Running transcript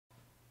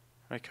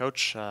Right,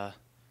 Coach.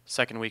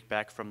 Second week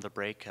back from the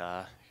break,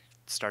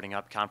 starting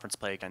up conference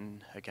play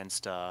again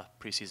against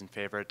preseason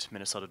favorite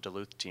Minnesota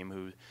Duluth team,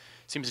 who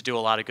seems to do a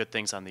lot of good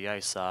things on the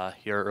ice.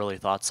 Your early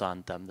thoughts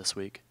on them this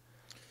week?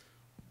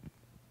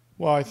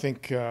 Well, I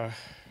think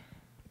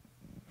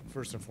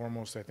first and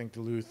foremost, I think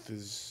Duluth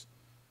is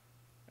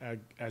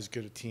as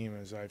good a team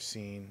as I've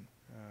seen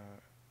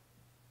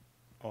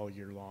all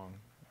year long.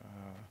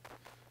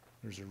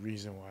 There's a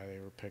reason why they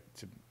were picked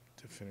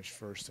to finish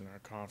first in our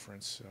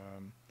conference.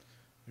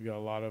 We got a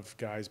lot of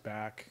guys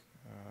back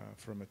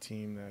from a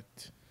team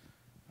that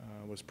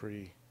was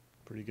pretty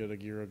good a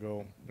year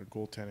ago. Their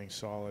goaltending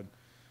solid.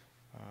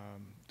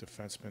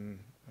 Defensemen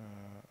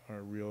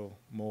are real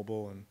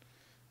mobile and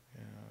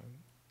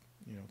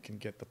can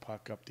get the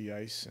puck up the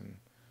ice, and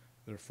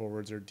their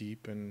forwards are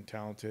deep and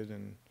talented,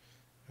 and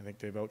I think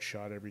they've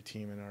outshot every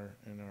team in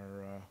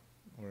our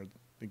or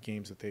the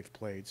games that they've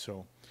played.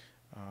 So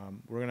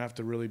we're gonna have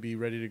to really be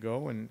ready to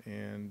go, and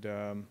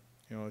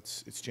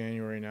it's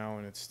January now,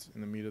 and it's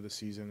in the meat of the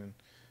season, and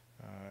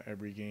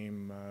every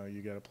game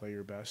you got to play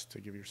your best to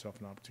give yourself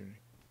an opportunity.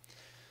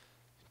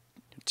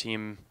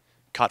 Team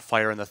caught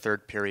fire in the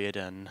third period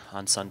and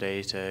on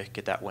Sunday to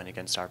get that win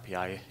against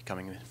RPI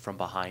coming from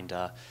behind.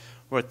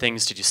 What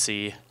things did you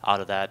see out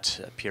of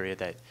that period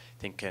that you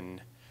think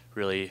can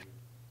really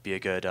be a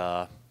good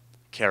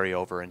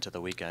carryover into the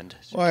weekend?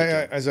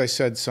 Well, as I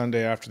said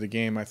Sunday after the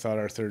game, I thought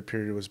our third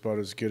period was about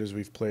as good as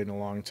we've played in a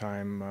long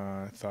time.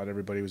 I thought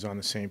everybody was on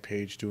the same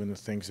page doing the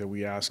things that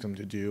we asked them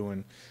to do,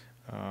 and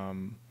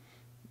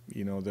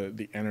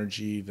the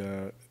energy,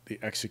 the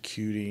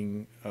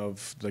executing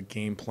of the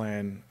game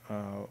plan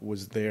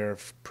was there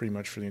pretty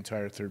much for the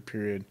entire third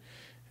period,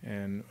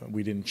 and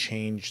we didn't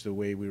change the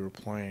way we were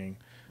playing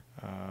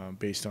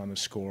based on the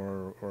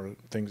score or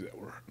things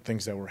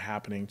that were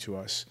happening to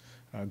us,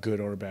 good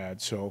or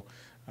bad. So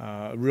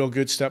a real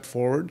good step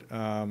forward.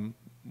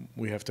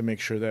 We have to make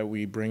sure that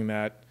we bring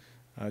that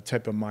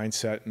type of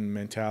mindset and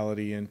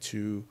mentality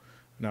into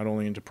not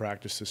only into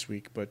practice this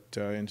week, but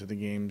into the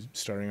game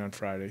starting on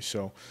Friday.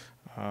 So,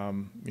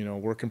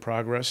 work in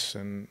progress,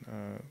 and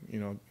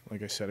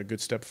like I said, a good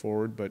step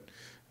forward, but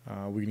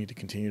we need to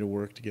continue to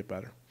work to get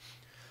better.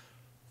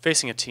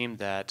 Facing a team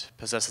that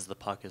possesses the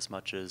puck as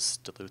much as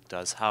Duluth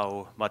does,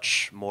 how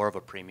much more of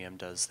a premium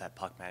does that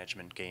puck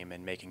management game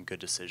and making good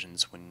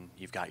decisions when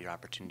you've got your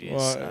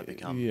opportunities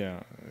become?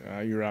 Yeah,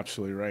 you're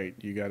absolutely right.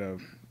 You got to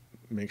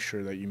make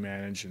sure that you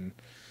manage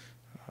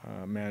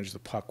the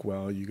puck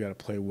well. You got to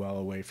play well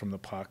away from the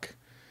puck.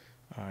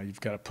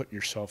 You've got to put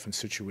yourself in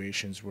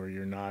situations where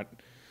you're not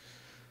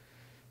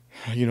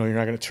going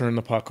to turn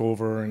the puck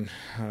over, and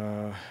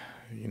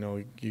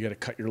you got to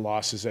cut your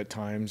losses at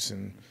times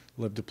and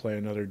live to play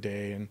another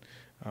day, and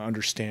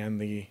understand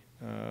the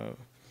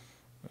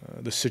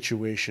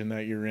situation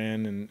that you're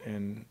in,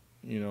 and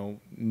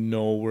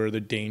know where the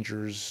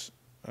danger's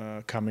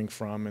coming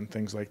from and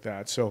things like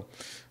that. So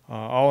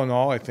all in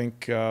all, I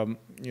think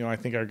I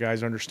think our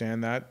guys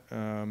understand that.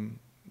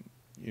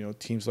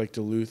 Teams like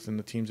Duluth and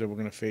the teams that we're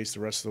going to face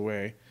the rest of the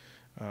way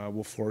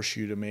will force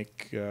you to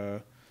make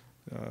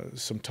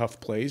some tough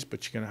plays,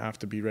 but you're going to have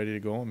to be ready to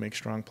go and make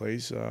strong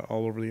plays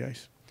all over the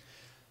ice.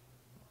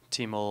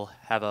 Team will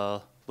have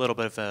a little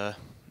bit of a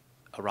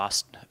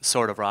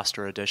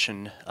roster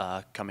addition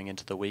coming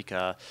into the week.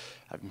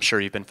 I'm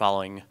sure you've been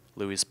following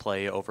Louis'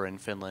 play over in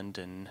Finland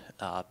and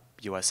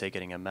USA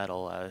getting a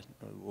medal.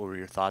 What were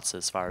your thoughts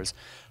as far as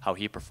how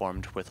he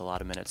performed with a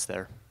lot of minutes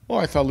there? Well,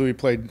 I thought Louis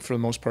played, for the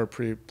most part,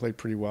 played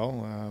pretty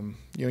well.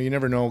 You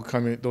never know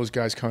those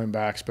guys coming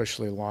back,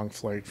 especially a long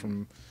flight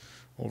from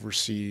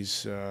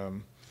overseas.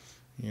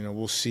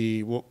 We'll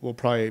see. We'll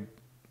probably,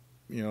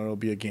 it'll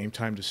be a game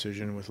time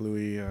decision with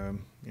Louis. I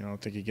don't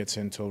think he gets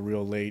in until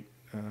real late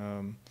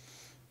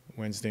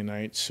Wednesday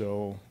night,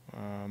 so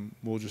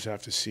we'll just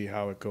have to see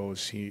how it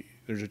goes.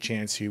 There's a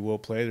chance he will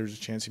play. There's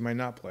a chance he might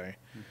not play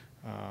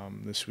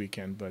this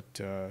weekend. But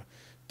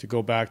to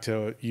go back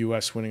to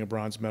U.S. winning a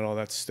bronze medal,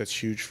 that's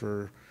huge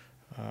for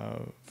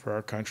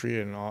our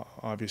country, and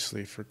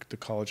obviously for the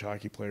college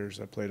hockey players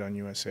that played on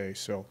USA.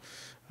 So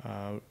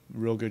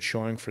real good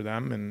showing for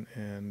them,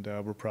 and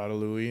we're proud of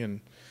Louis,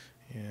 and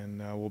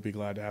we'll be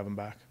glad to have him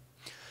back.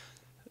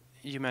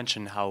 You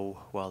mentioned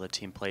how well the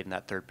team played in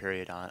that third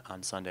period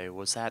on Sunday.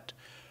 Was that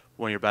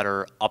one of your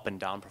better up and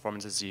down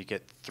performances? You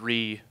get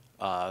three,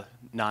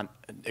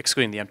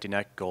 excluding the empty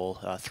net goal,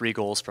 3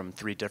 goals from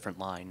 3 different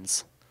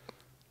lines.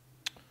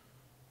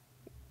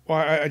 Well,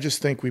 I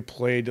just think we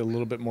played a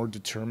little bit more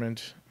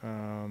determined.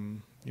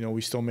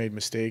 We still made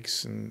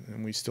mistakes,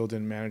 and we still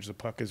didn't manage the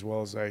puck as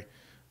well as I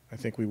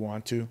think we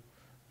want to.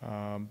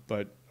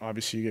 But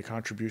obviously, you get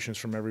contributions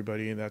from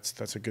everybody, and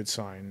that's a good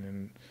sign.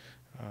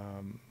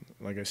 And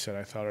like I said,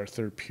 I thought our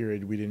third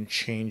period, we didn't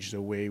change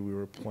the way we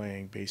were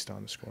playing based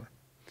on the score.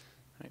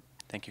 All right.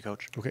 Thank you,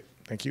 Coach. Okay,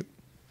 thank you.